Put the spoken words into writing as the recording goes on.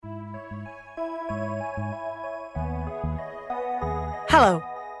Hello.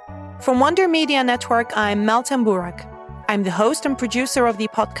 From Wonder Media Network, I'm Meltem Burak. I'm the host and producer of the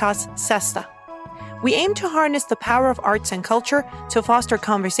podcast Sesta. We aim to harness the power of arts and culture to foster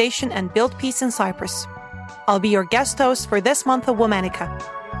conversation and build peace in Cyprus. I'll be your guest host for this month of Womanica.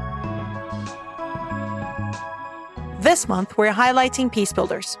 This month, we're highlighting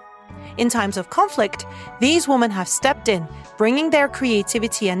Peacebuilders. In times of conflict, these women have stepped in, bringing their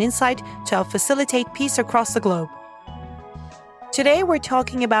creativity and insight to help facilitate peace across the globe. Today, we're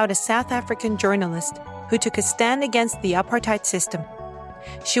talking about a South African journalist who took a stand against the apartheid system.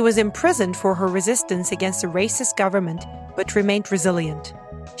 She was imprisoned for her resistance against a racist government, but remained resilient.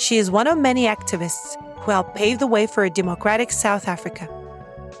 She is one of many activists who helped pave the way for a democratic South Africa.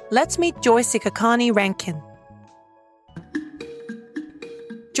 Let's meet Joyce Sikhakhane-Rankin.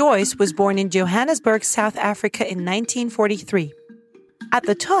 Joyce was born in Johannesburg, South Africa in 1943. At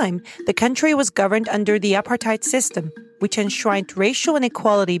the time, the country was governed under the apartheid system, which enshrined racial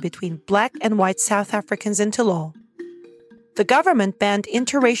inequality between black and white South Africans into law. The government banned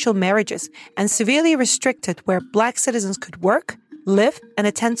interracial marriages and severely restricted where black citizens could work, live, and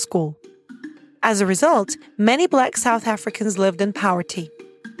attend school. As a result, many black South Africans lived in poverty.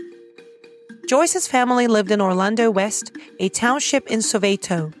 Joyce's family lived in Orlando West, a township in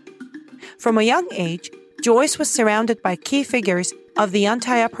Soweto. From a young age, Joyce was surrounded by key figures of the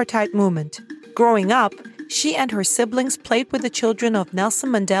anti-apartheid movement. Growing up, she and her siblings played with the children of Nelson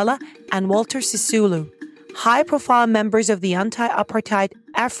Mandela and Walter Sisulu, high-profile members of the anti-apartheid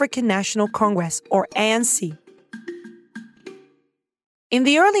African National Congress, or ANC. In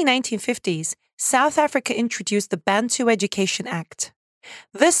the early 1950s, South Africa introduced the Bantu Education Act.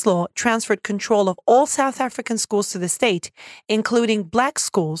 This law transferred control of all South African schools to the state, including black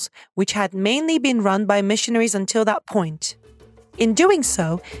schools, which had mainly been run by missionaries until that point. In doing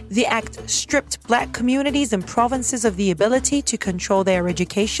so, the act stripped black communities and provinces of the ability to control their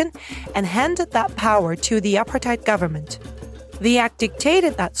education and handed that power to the apartheid government. The act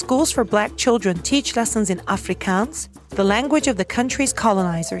dictated that schools for black children teach lessons in Afrikaans, the language of the country's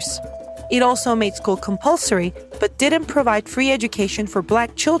colonizers. It also made school compulsory, but didn't provide free education for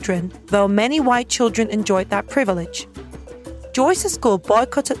black children, though many white children enjoyed that privilege. Joyce's school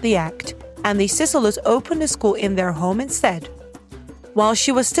boycotted the act, and the Sisulus opened a school in their home instead. While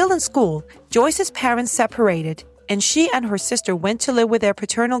she was still in school, Joyce's parents separated, and she and her sister went to live with their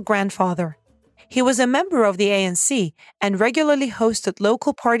paternal grandfather. He was a member of the ANC and regularly hosted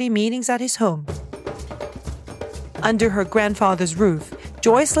local party meetings at his home. Under her grandfather's roof,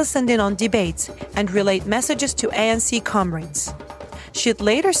 Joyce listened in on debates and relayed messages to ANC comrades. She'd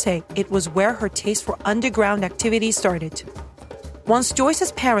later say it was where her taste for underground activities started. Once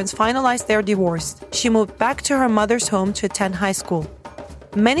Joyce's parents finalized their divorce, she moved back to her mother's home to attend high school.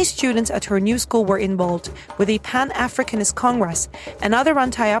 Many students at her new school were involved with the Pan-Africanist Congress, another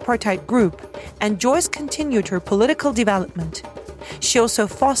anti-apartheid group, and Joyce continued her political development. She also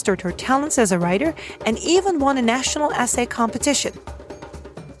fostered her talents as a writer and even won a national essay competition.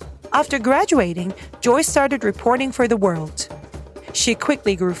 After graduating, Joyce started reporting for The World. She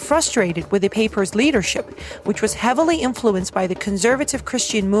quickly grew frustrated with the paper's leadership, which was heavily influenced by the conservative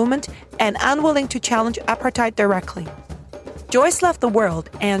Christian movement and unwilling to challenge apartheid directly. Joyce left The World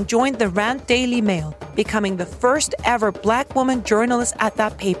and joined the Rand Daily Mail, becoming the first ever black woman journalist at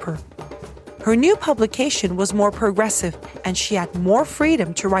that paper. Her new publication was more progressive, and she had more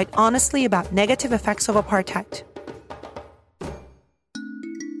freedom to write honestly about negative effects of apartheid.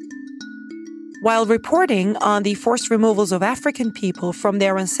 While reporting on the forced removals of African people from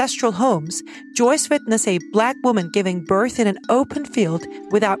their ancestral homes, Joyce witnessed a black woman giving birth in an open field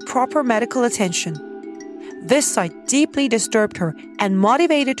without proper medical attention. This sight deeply disturbed her and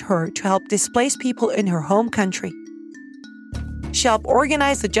motivated her to help displaced people in her home country. She helped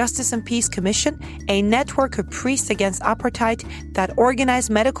organize the Justice and Peace Commission, a network of priests against apartheid that organized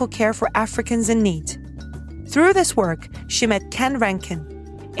medical care for Africans in need. Through this work, she met Ken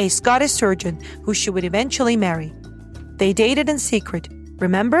Rankin, a Scottish surgeon who she would eventually marry. They dated in secret.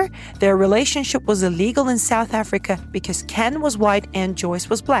 Remember, their relationship was illegal in South Africa because Ken was white and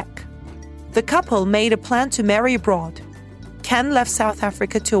Joyce was black. The couple made a plan to marry abroad. Ken left South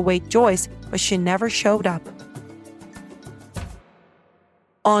Africa to await Joyce, but she never showed up.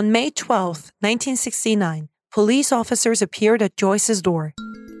 On May 12, 1969, police officers appeared at Joyce's door.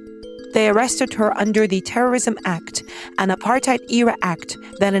 They arrested her under the Terrorism Act, an apartheid-era act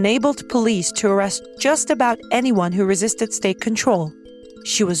that enabled police to arrest just about anyone who resisted state control.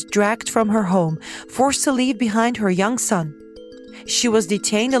 She was dragged from her home, forced to leave behind her young son. She was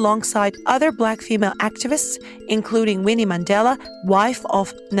detained alongside other black female activists, including Winnie Mandela, wife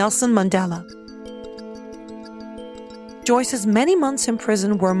of Nelson Mandela. Joyce's many months in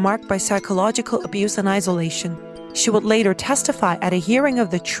prison were marked by psychological abuse and isolation. She would later testify at a hearing of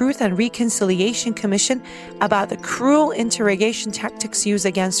the Truth and Reconciliation Commission about the cruel interrogation tactics used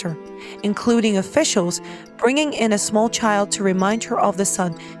against her, including officials bringing in a small child to remind her of the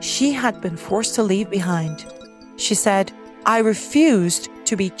son she had been forced to leave behind. She said, "I refused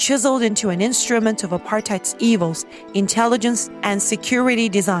to be chiseled into an instrument of apartheid's evils, intelligence, and security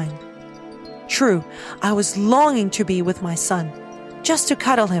design. True, I was longing to be with my son, just to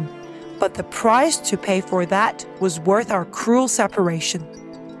cuddle him, but the price to pay for that was worth our cruel separation."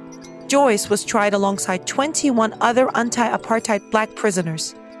 Joyce was tried alongside 21 other anti-apartheid black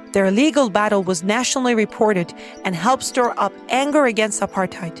prisoners. Their legal battle was nationally reported and helped stir up anger against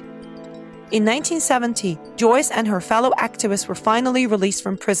apartheid. In 1970, Joyce and her fellow activists were finally released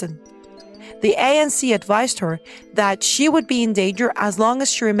from prison. The ANC advised her that she would be in danger as long as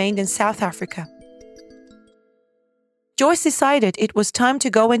she remained in South Africa. Joyce decided it was time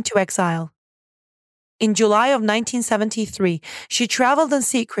to go into exile. In July of 1973, she traveled in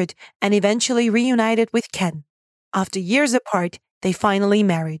secret and eventually reunited with Ken. After years apart, they finally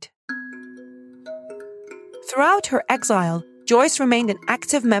married. Throughout her exile, Joyce remained an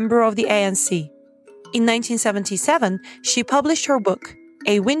active member of the ANC. In 1977, she published her book,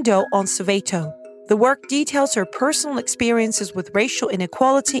 A Window on Soweto. The work details her personal experiences with racial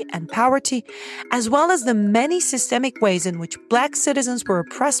inequality and poverty, as well as the many systemic ways in which black citizens were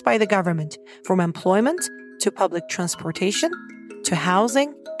oppressed by the government, from employment to public transportation to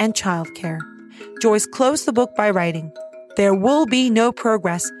housing and childcare. Joyce closed the book by writing, "There will be no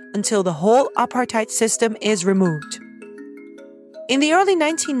progress until the whole apartheid system is removed." In the early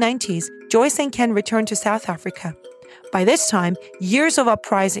 1990s, Joyce and Ken returned to South Africa. By this time, years of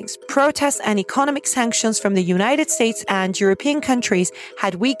uprisings, protests, and economic sanctions from the United States and European countries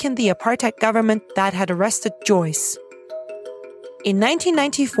had weakened the apartheid government that had arrested Joyce. In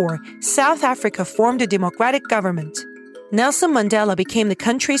 1994, South Africa formed a democratic government. Nelson Mandela became the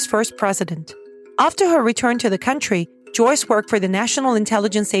country's first president. After her return to the country, Joyce worked for the National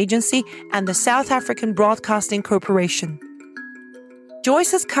Intelligence Agency and the South African Broadcasting Corporation.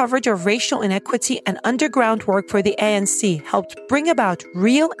 Joyce's coverage of racial inequity and underground work for the ANC helped bring about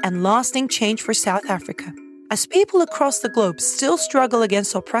real and lasting change for South Africa. As people across the globe still struggle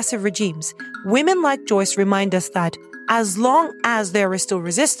against oppressive regimes, women like Joyce remind us that as long as there is still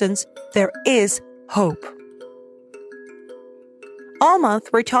resistance, there is hope. All month,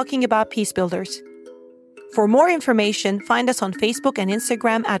 we're talking about Peacebuilders. For more information, find us on Facebook and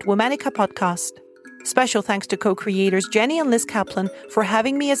Instagram at Womanica Podcast. Special thanks to co-creators Jenny and Liz Kaplan for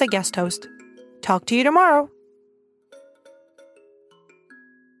having me as a guest host. Talk to you tomorrow.